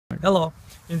Hello,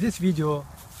 in this video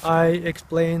I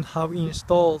explain how we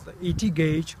install the ET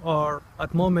gauge or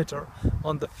atmometer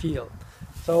on the field.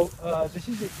 So this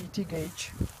is the ET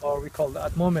gauge, or we call the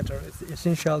atmometer. It's the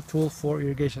essential tool for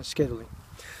irrigation scheduling.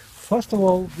 First of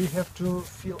all, we have to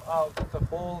fill out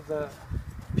the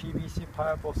PVC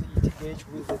pipe of the ET gauge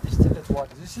with the distilled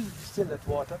water. This is distilled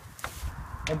water,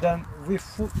 and then we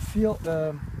fill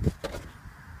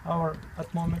our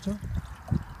atmometer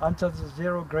until the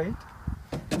 0 grade.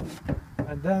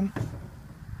 And then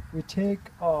we take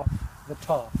off the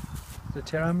top, the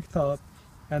ceramic top,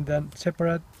 and then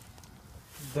separate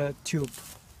the tube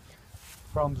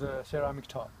from the ceramic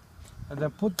top. And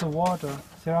then put the water,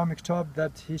 ceramic top,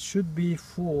 that it should be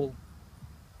full.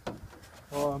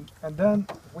 And then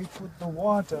we put the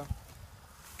water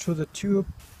to the tube.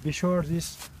 Be sure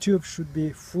this tube should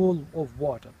be full of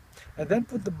water. And then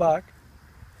put the back,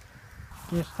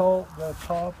 install the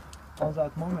top on the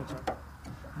atmometer.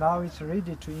 Now it's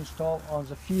ready to install on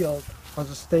the field, on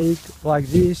the stake like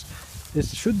this. It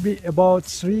should be about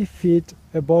 3 feet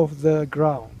above the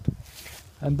ground.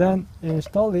 And then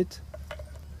install it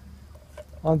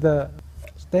on the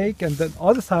stake, and then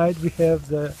other side we have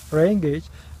the rain gauge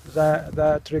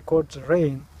that records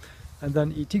rain, and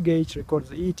then ET gauge records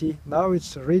the ET. Now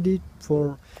it's ready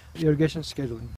for irrigation scheduling.